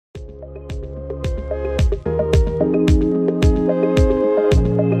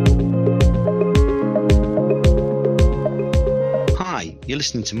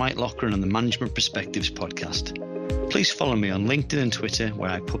listening to Mike Loughran on the Management Perspectives podcast. Please follow me on LinkedIn and Twitter,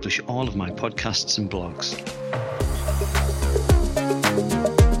 where I publish all of my podcasts and blogs.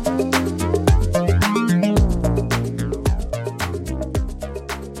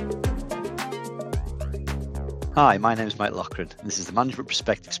 Hi, my name is Mike Loughran, and this is the Management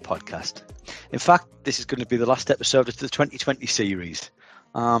Perspectives podcast. In fact, this is going to be the last episode of the 2020 series.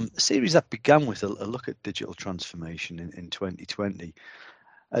 A series that began with a look at digital transformation in 2020,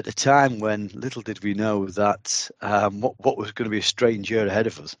 at a time when little did we know that what was going to be a strange year ahead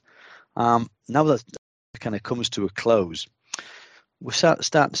of us. Now that it kind of comes to a close, we're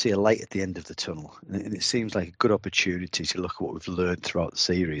starting to see a light at the end of the tunnel, and it seems like a good opportunity to look at what we've learned throughout the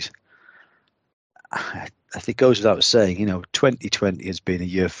series. I think it goes without saying, 2020 has been a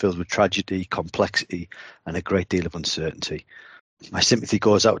year filled with tragedy, complexity, and a great deal of uncertainty. My sympathy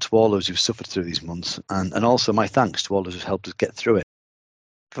goes out to all those who've suffered through these months, and also my thanks to all those who've helped us get through it.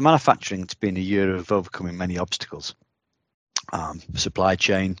 For manufacturing, it's been a year of overcoming many obstacles. Supply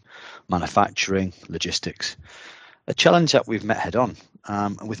chain, manufacturing, logistics. A challenge that we've met head on,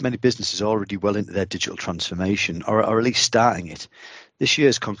 and with many businesses already well into their digital transformation, or at least starting it. This year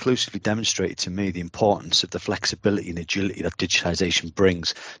has conclusively demonstrated to me the importance of the flexibility and agility that digitization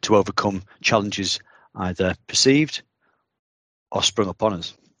brings to overcome challenges either perceived or sprung upon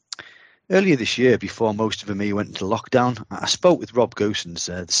us. Earlier this year, before most of EMEA went into lockdown, I spoke with Rob Goossens,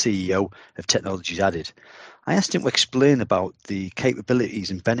 the CEO of Technologies Added. I asked him to explain about the capabilities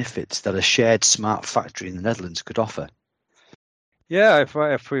and benefits that a shared smart factory in the Netherlands could offer. Yeah,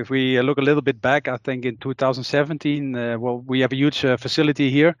 if we look a little bit back, I think in 2017, we have a huge facility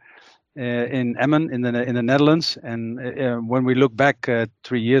here in Emmen in the Netherlands, and when we look back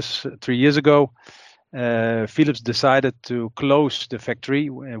 3 years ago, Philips decided to close the factory,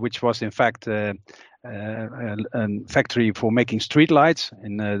 which was in fact a factory for making streetlights,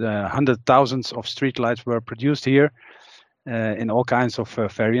 and hundreds of thousands of streetlights were produced here. In all kinds of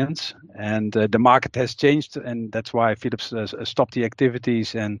variants, and the market has changed, and that's why Philips stopped the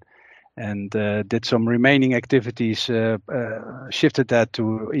activities and did some remaining activities, shifted that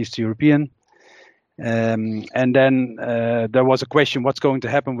to East European, and then there was a question: what's going to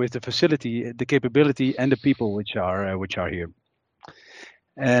happen with the facility, the capability, and the people which are here?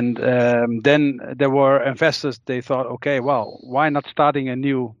 And then there were investors. They thought, okay, well, why not starting a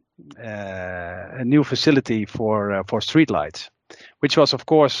new facility for streetlights, which was of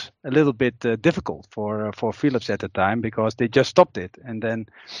course a little bit difficult for Philips at the time, because they just stopped it, and then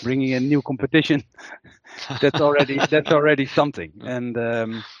bringing in new competition, that's already something.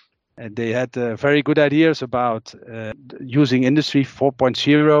 And they had very good ideas about using Industry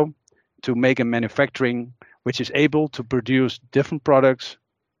 4.0 to make a manufacturing which is able to produce different products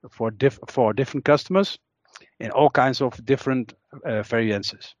for different customers in all kinds of different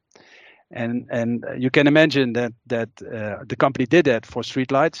variances. And you can imagine that the company did that for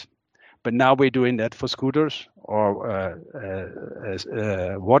streetlights, but now we're doing that for scooters or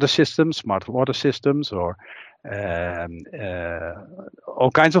water systems, smart water systems, or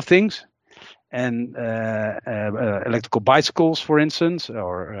all kinds of things, and electrical bicycles, for instance,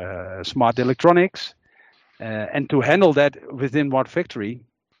 or smart electronics. And to handle that within one factory,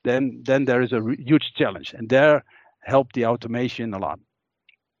 then there is a huge challenge, and there helped the automation a lot.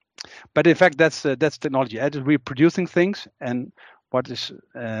 But in fact, that's Technology Added. We're producing things, and what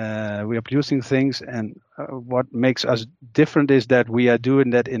makes us different is that we are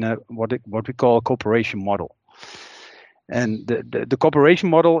doing that in a what we call a cooperation model. And the cooperation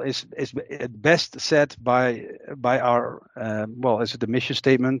model is best set by our is it the mission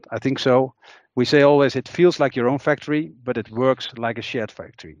statement? I think so. We say always, it feels like your own factory, but it works like a shared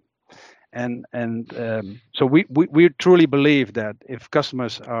factory. And so we truly believe that if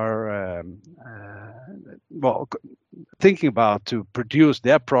customers are thinking about to produce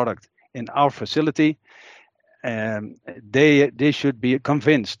their product in our facility, they should be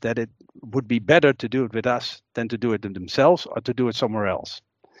convinced that it would be better to do it with us than to do it themselves or to do it somewhere else.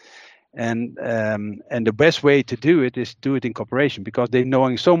 And the best way to do it is do it in cooperation, because they're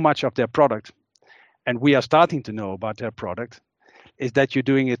knowing so much of their product, and we are starting to know about their product, is that you're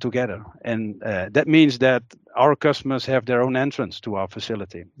doing it together. And that means that our customers have their own entrance to our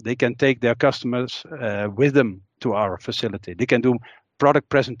facility. They can take their customers with them to our facility. They can do product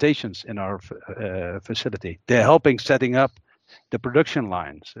presentations in our facility. They're helping setting up the production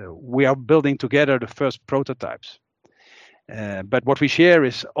lines. We are building together the first prototypes. But what we share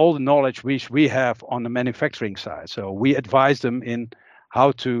is all the knowledge which we have on the manufacturing side. So we advise them in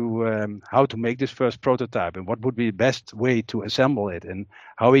how to make this first prototype, and what would be the best way to assemble it, and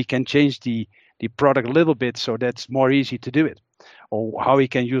how we can change the product a little bit so that's more easy to do it. or how he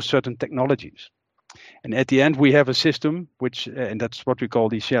can use certain technologies. And at the end, we have a system which, and that's what we call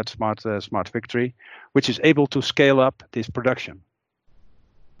the shared smart factory, which is able to scale up this production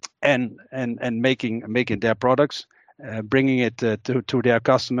and making their products, bringing it to their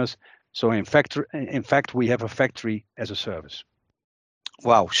customers. So in fact, we have a factory as a service.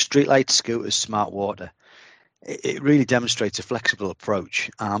 Wow, streetlights, scooters, smart water. It really demonstrates a flexible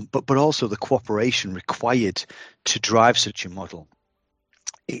approach, but also the cooperation required to drive such a model.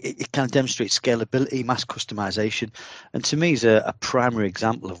 It kind of demonstrates scalability, mass customization, and to me is a primary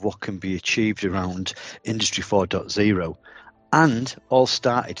example of what can be achieved around Industry 4.0, and all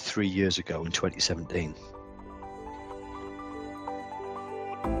started 3 years ago in 2017.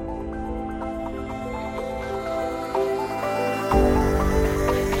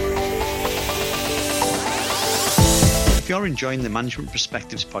 If you're enjoying the Management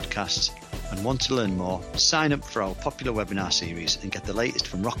Perspectives podcast and want to learn more, sign up for our popular webinar series and get the latest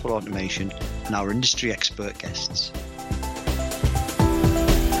from Rockwell Automation and our industry expert guests.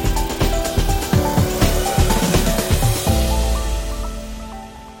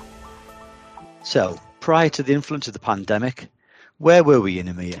 So, prior to the influence of the pandemic, where were we in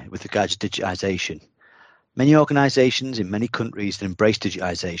EMEA with regards to digitisation? Many organisations in many countries had embraced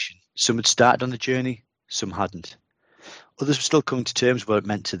digitisation. Some had started on the journey, some hadn't. Others were still coming to terms with what it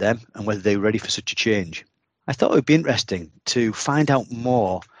meant to them and whether they were ready for such a change. I thought it would be interesting to find out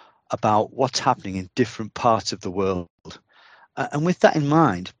more about what's happening in different parts of the world. And with that in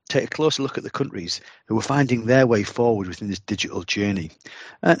mind, take a closer look at the countries who were finding their way forward within this digital journey.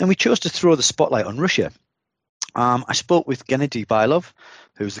 And we chose to throw the spotlight on Russia. I spoke with Gennady Bailov,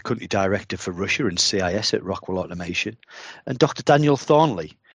 who's the country director for Russia and CIS at Rockwell Automation, and Dr. Daniel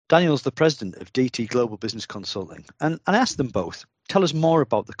Thornley. Daniel's the president of DT Global Business Consulting. And I asked them both, tell us more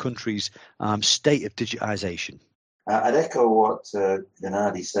about the country's state of digitisation. I'd echo what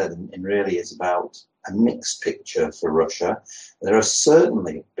Gennady said, and really it's about a mixed picture for Russia. There are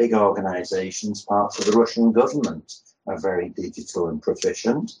certainly big organisations, parts of the Russian government are very digital and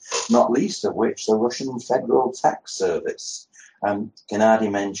proficient, not least of which the Russian Federal Tax Service. Gennady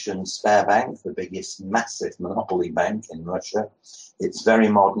mentioned Sberbank, the biggest massive monopoly bank in Russia. It's very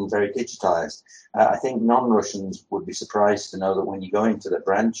modern, very digitized. I think non-Russians would be surprised to know that when you go into the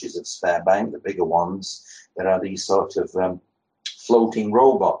branches of Sberbank, the bigger ones, there are these sort of floating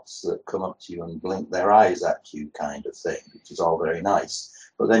robots that come up to you and blink their eyes at you kind of thing, which is all very nice.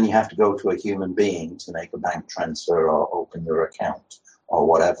 But then you have to go to a human being to make a bank transfer or open your account or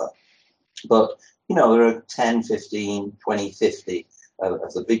whatever. But, you know, there are 10, 15, 20, 50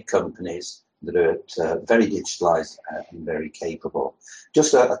 of the big companies that are very digitalized and very capable.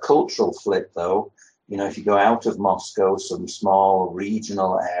 Just a cultural flip, though. You know, if you go out of Moscow, some small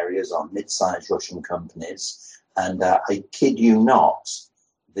regional areas are mid-sized Russian companies, and I kid you not,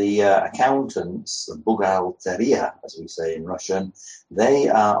 the accountants, the bugalteria, as we say in Russian, they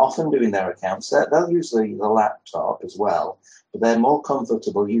are often doing their accounts. They'll use the laptop as well, but they're more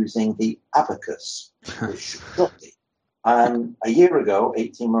comfortable using the abacus, the shruti. A year ago,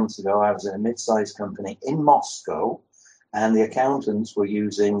 18 months ago, I was in a mid-sized company in Moscow, and the accountants were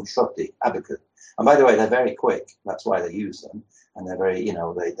using shruti, abacus. And by the way, they're very quick. That's why they use them. And they're very, you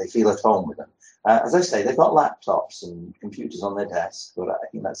know, they feel at home with them. As I say, they've got laptops and computers on their desk, but I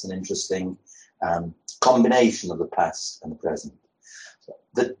think that's an interesting combination of the past and the present.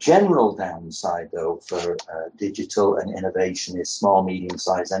 The general downside, though, for digital and innovation is small,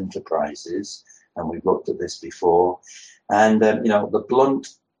 medium-sized enterprises. And we've looked at this before. And, you know, the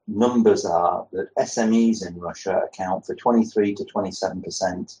blunt numbers are that SMEs in Russia account for 23 to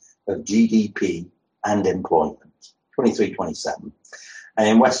 27% of GDP and employment. 23, 27. And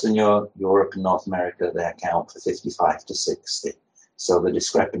in Western Europe and North America, they account for 55 to 60. So the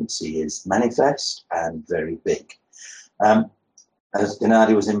discrepancy is manifest and very big. As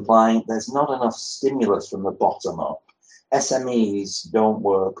Gennady was implying, there's not enough stimulus from the bottom up. SMEs don't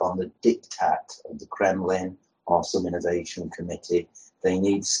work on the diktat of the Kremlin or some innovation committee. They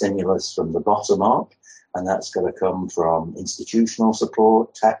need stimulus from the bottom up, and that's going to come from institutional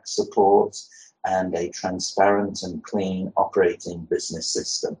support, tax support, and a transparent and clean operating business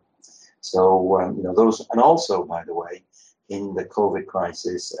system. So, you know, those, and also, by the way, in the COVID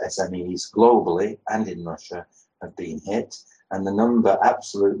crisis, SMEs globally and in Russia have been hit, and the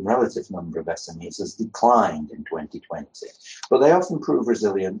absolute and relative number of SMEs has declined in 2020. But they often prove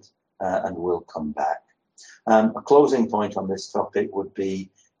resilient and will come back. A closing point on this topic would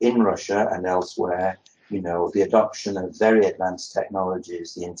be in Russia and elsewhere, you know, the adoption of very advanced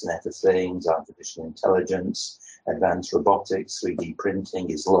technologies, the Internet of Things, artificial intelligence, advanced robotics, 3D printing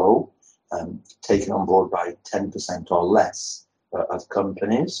is low, taken on board by 10% or less of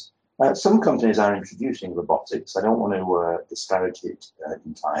companies. Some companies are introducing robotics. I don't want to disparage it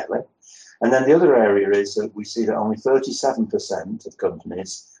entirely. And then the other area is that we see that only 37% of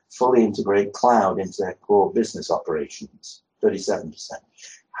companies fully integrate cloud into their core business operations, 37%.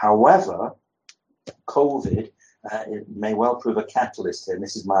 However, COVID it may well prove a catalyst here, and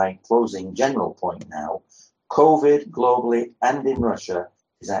this is my closing general point now. COVID globally and in Russia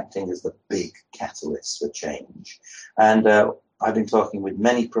is acting as the big catalyst for change. And I've been talking with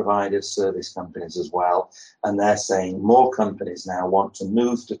many providers, service companies as well, and they're saying more companies now want to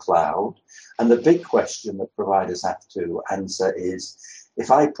move to cloud. And the big question that providers have to answer is, if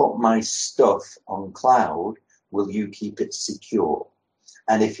I put my stuff on cloud, will you keep it secure?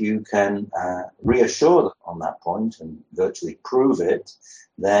 And if you can reassure them on that point and virtually prove it,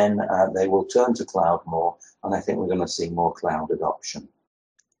 then they will turn to cloud more. And I think we're going to see more cloud adoption.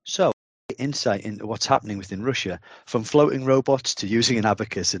 So, insight into what's happening within Russia, from floating robots to using an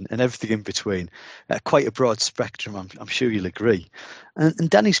abacus and everything in between. Quite a broad spectrum, I'm sure you'll agree. And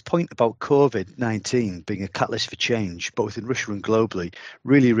Danny's point about COVID-19 being a catalyst for change, both in Russia and globally,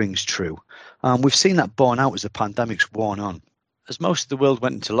 really rings true. We've seen that borne out as the pandemic's worn on. As most of the world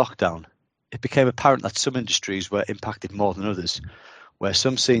went into lockdown, it became apparent that some industries were impacted more than others, where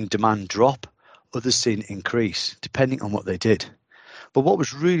some seen demand drop, others seen increase, depending on what they did. But what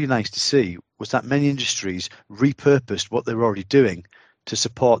was really nice to see was that many industries repurposed what they were already doing to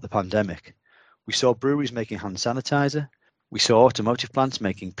support the pandemic. We saw breweries making hand sanitizer. We saw automotive plants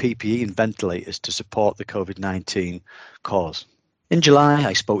making PPE and ventilators to support the COVID-19 cause. In July,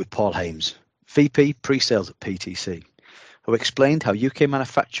 I spoke with Paul Hames, VP pre-sales at PTC, who explained how UK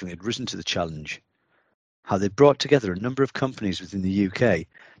manufacturing had risen to the challenge, how they brought together a number of companies within the UK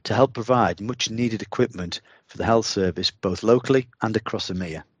to help provide much needed equipment for the health service both locally and across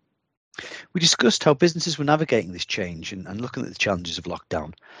EMEA. We discussed how businesses were navigating this change and looking at the challenges of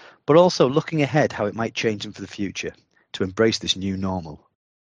lockdown, but also looking ahead how it might change them for the future to embrace this new normal.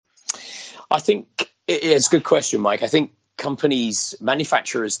 I think it's a good question, Mike. I think companies,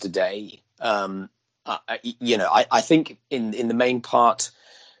 manufacturers today, I think in the main part,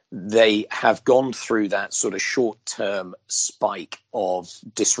 they have gone through that sort of short-term spike of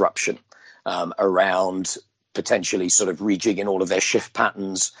disruption around potentially sort of rejigging all of their shift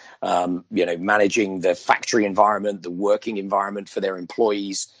patterns, managing the factory environment, the working environment for their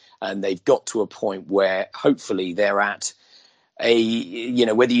employees. And they've got to a point where hopefully they're at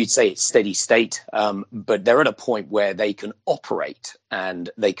whether you'd say it's steady state, but they're at a point where they can operate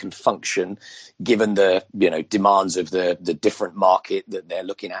and they can function given the, demands of the different market that they're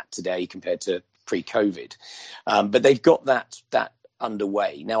looking at today compared to pre-COVID. But they've got that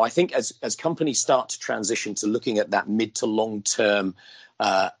underway. Now, I think as companies start to transition to looking at that mid to long term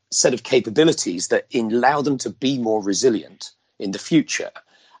set of capabilities that allow them to be more resilient in the future,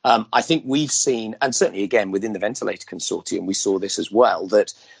 I think we've seen, and certainly again within the Ventilator Consortium, we saw this as well,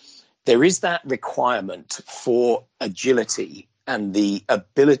 that there is that requirement for agility and the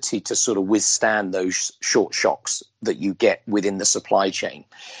ability to sort of withstand those short shocks that you get within the supply chain.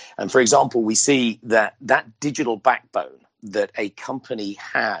 And for example, we see that digital backbone that a company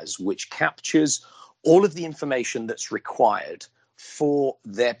has, which captures all of the information that's required for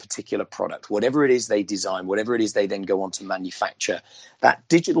their particular product, whatever it is they design, whatever it is they then go on to manufacture, that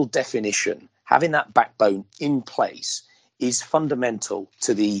digital definition, having that backbone in place is fundamental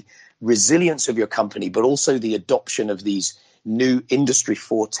to the resilience of your company, but also the adoption of these new Industry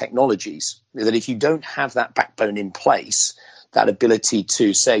 4 technologies. That if you don't have that backbone in place, that ability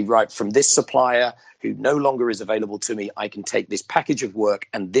to say, right, from this supplier who no longer is available to me, I can take this package of work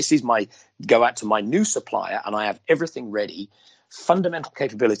and this is go out to my new supplier and I have everything ready. Fundamental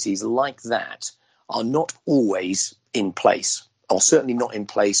capabilities like that are not always in place, or certainly not in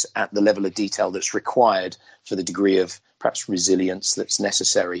place at the level of detail that's required for the degree of perhaps resilience that's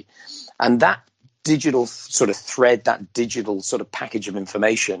necessary. And that digital sort of thread, that digital sort of package of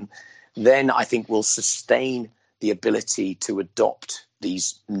information, then I think will sustain the ability to adopt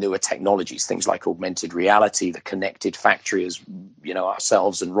these newer technologies, things like augmented reality, the connected factory, as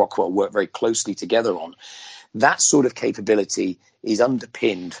ourselves and Rockwell work very closely together on. That sort of capability is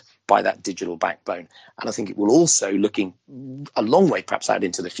underpinned by that digital backbone. And I think it will also, looking a long way perhaps out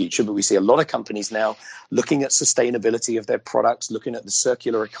into the future, but we see a lot of companies now looking at sustainability of their products, looking at the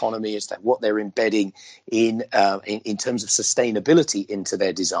circular economy as to what they're embedding in terms of sustainability into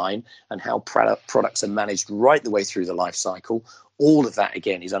their design and how products are managed right the way through the life cycle. All of that,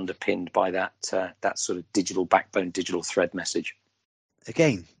 again, is underpinned by that sort of digital backbone, digital thread message.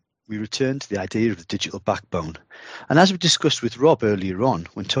 Again, we return to the idea of the digital backbone. And as we discussed with Rob earlier on,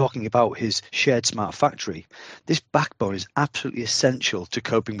 when talking about his shared smart factory, this backbone is absolutely essential to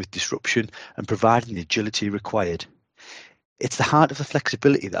coping with disruption and providing the agility required. It's the heart of the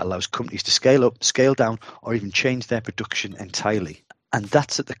flexibility that allows companies to scale up, scale down, or even change their production entirely. And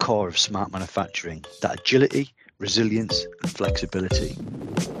that's at the core of smart manufacturing, that agility, resilience, and flexibility.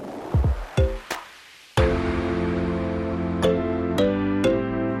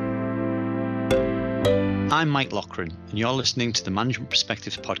 I'm Mike Loughran, and you're listening to the Management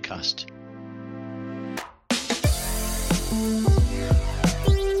Perspectives podcast.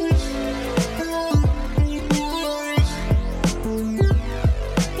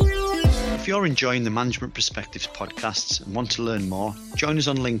 If you're enjoying the Management Perspectives podcasts and want to learn more, join us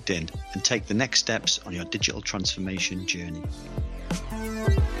on LinkedIn and take the next steps on your digital transformation journey.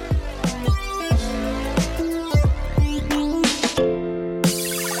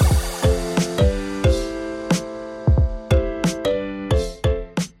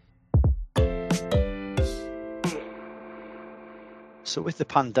 So with the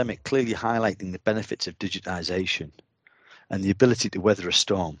pandemic clearly highlighting the benefits of digitization and the ability to weather a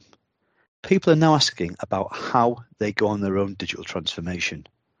storm, people are now asking about how they go on their own digital transformation.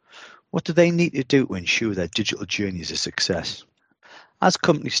 What do they need to do to ensure their digital journey is a success? As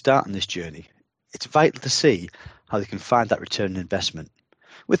companies start on this journey, it's vital to see how they can find that return on investment.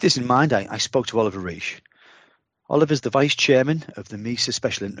 With this in mind, I spoke to Oliver Reich. Oliver's the Vice Chairman of the MESA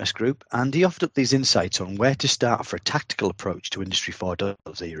Special Interest Group, and he offered up these insights on where to start for a tactical approach to Industry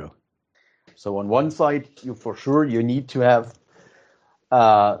 4.0. So on one side, you need to have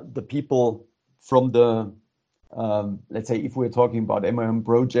the people from the, let's say if we're talking about MRM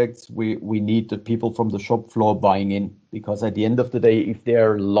projects, we need the people from the shop floor buying in, because at the end of the day, if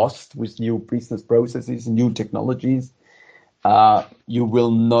they're lost with new business processes, new technologies, you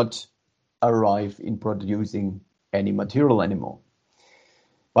will not arrive in producing any material anymore.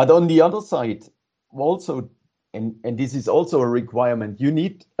 But on the other side, also, and this is also a requirement, you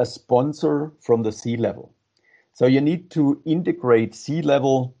need a sponsor from the C-level. So you need to integrate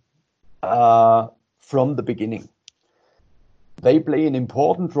C-level from the beginning. They play an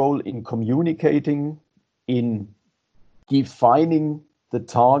important role in communicating, in defining the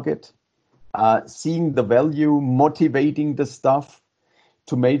target, seeing the value, motivating the staff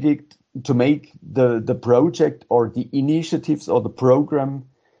to make the project or the initiatives or the program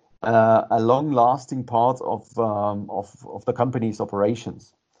a long-lasting part of the company's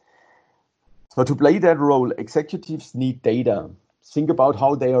operations. So to play that role, executives need data. Think about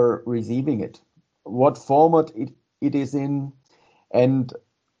how they are receiving it, what format it is in, and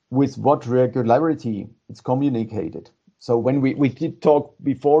with what regularity it's communicated. So when we did talk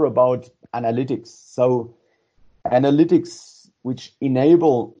before about analytics, so analytics which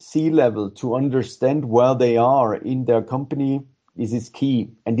enable C-level to understand where they are in their company, this is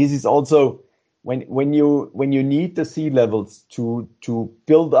key. And this is also when you need the C-levels to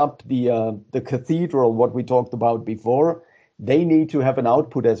build up the cathedral, what we talked about before, they need to have an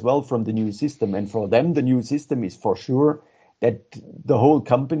output as well from the new system. And for them, the new system is for sure that the whole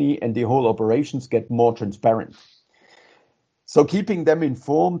company and the whole operations get more transparent. So keeping them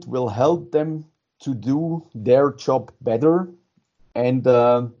informed will help them to do their job better. And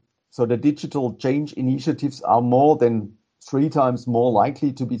so the digital change initiatives are more than 3 times more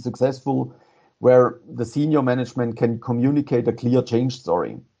likely to be successful, where the senior management can communicate a clear change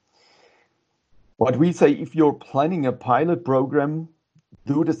story. What we say, if you're planning a pilot program,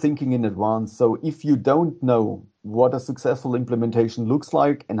 do the thinking in advance. So if you don't know what a successful implementation looks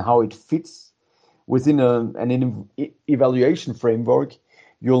like and how it fits within an evaluation framework,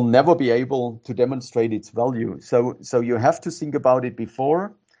 you'll never be able to demonstrate its value. So you have to think about it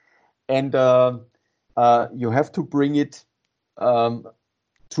before, and you have to bring it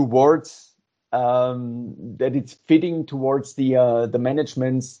towards that it's fitting towards the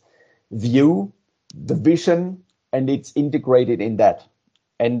management's view, the vision, and it's integrated in that.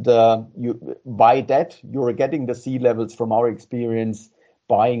 And by that, you're getting the C-levels from our experience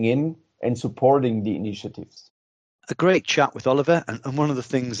buying in and supporting the initiatives. A great chat with Oliver, and one of the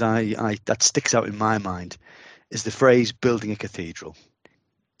things that sticks out in my mind is the phrase building a cathedral.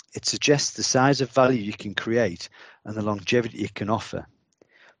 It suggests the size of value you can create and the longevity you can offer.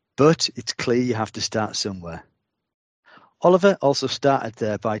 But it's clear you have to start somewhere. Oliver also started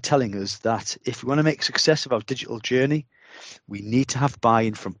there by telling us that if we want to make a success of our digital journey, we need to have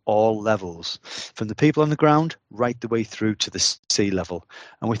buy-in from all levels, from the people on the ground right the way through to the C-level.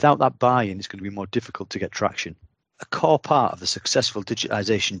 And without that buy-in, it's going to be more difficult to get traction. a core part of the successful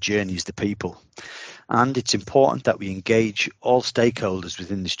digitalisation journey is the people, and it's important that we engage all stakeholders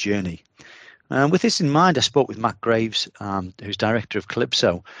within this journey. With this in mind, I spoke with Matt Graves, who's Director of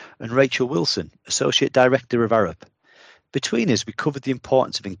Calypso, and Rachel Wilson, Associate Director of Arup. Between us, we covered the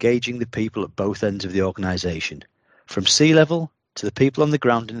importance of engaging the people at both ends of the organisation, from C-level to the people on the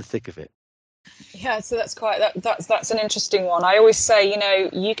ground in the thick of it. Yeah, so that's an interesting one. I always say,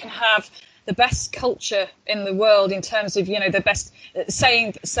 you can have the best culture in the world in terms of, the best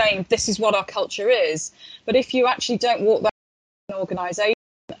saying this is what our culture is. But if you actually don't walk that in an organisation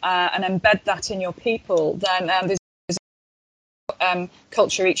and embed that in your people, then there's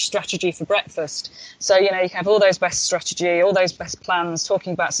culture each strategy for breakfast. So, you can have all those best strategy, all those best plans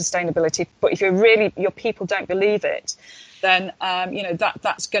talking about sustainability. But if your people don't believe it, then,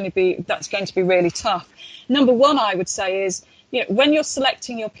 that's going to be really tough. Number one, I would say is, when you're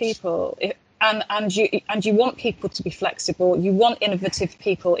selecting your people, and you want people to be flexible, you want innovative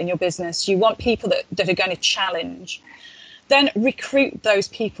people in your business, you want people that are going to challenge, then recruit those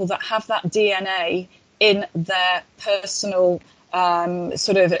people that have that DNA in their personal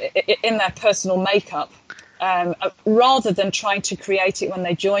in their personal makeup, rather than trying to create it when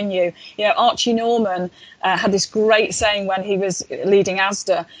they join you. Archie Norman had this great saying when he was leading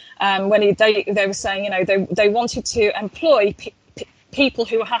Asda, when they were saying, they wanted to employ people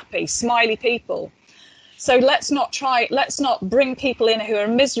who are happy, smiley people. So let's not bring people in who are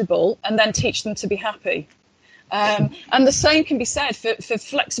miserable and then teach them to be happy. And the same can be said for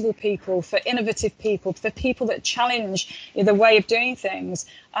flexible people, for innovative people, for people that challenge the way of doing things.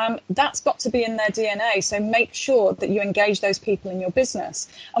 That's got to be in their DNA. So make sure that you engage those people in your business.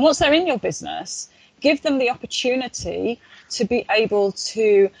 And once they're in your business, give them the opportunity to be able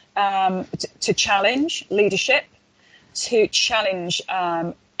to challenge leadership, to challenge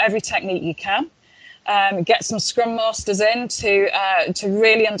every technique you can. Get some Scrum Masters in to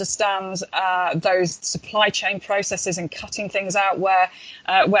really understand those supply chain processes and cutting things out where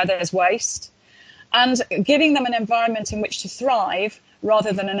there's waste, and giving them an environment in which to thrive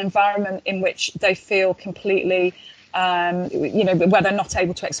rather than an environment in which they feel completely, where they're not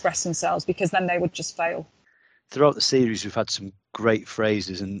able to express themselves, because then they would just fail. Throughout the series, we've had some great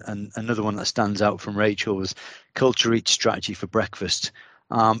phrases, and another one that stands out from Rachel was culture eats strategy for breakfast.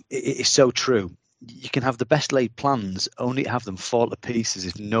 It is so true. You can have the best laid plans, only to have them fall to pieces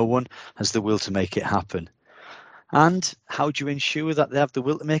if no one has the will to make it happen. And how do you ensure that they have the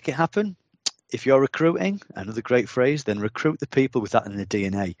will to make it happen? If you're recruiting, another great phrase, then recruit the people with that in the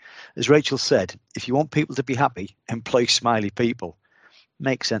DNA. As Rachel said, if you want people to be happy, employ smiley people.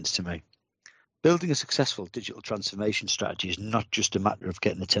 Makes sense to me. Building a successful digital transformation strategy is not just a matter of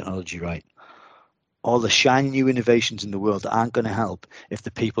getting the technology right. All the shiny new innovations in the world aren't going to help if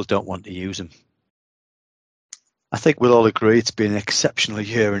the people don't want to use them. I think we'll all agree it's been an exceptional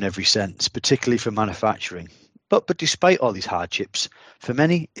year in every sense, particularly for manufacturing. But despite all these hardships, for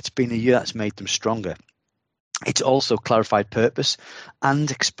many, it's been a year that's made them stronger. It's also clarified purpose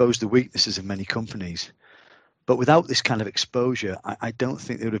and exposed the weaknesses of many companies. But without this kind of exposure, I don't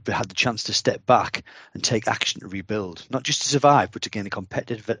think they would have had the chance to step back and take action to rebuild, not just to survive, but to gain a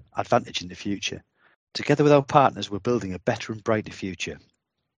competitive advantage in the future. Together with our partners, we're building a better and brighter future.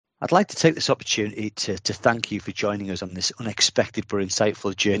 I'd like to take this opportunity to thank you for joining us on this unexpected but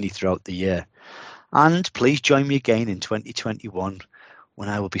insightful journey throughout the year. And please join me again in 2021 when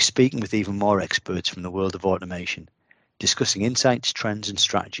I will be speaking with even more experts from the world of automation, discussing insights, trends and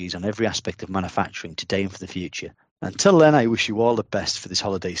strategies on every aspect of manufacturing today and for the future. Until then, I wish you all the best for this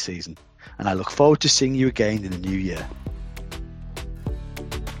holiday season, and I look forward to seeing you again in the new year.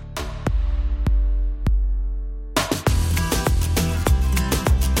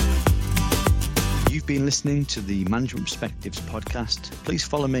 You've been listening to the Management Perspectives podcast. Please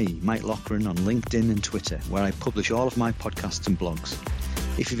follow me, Mike Loughran, on LinkedIn and Twitter, where I publish all of my podcasts and blogs.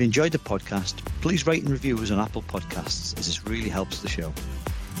 If you've enjoyed the podcast, please rate and review us on Apple Podcasts, as this really helps the show.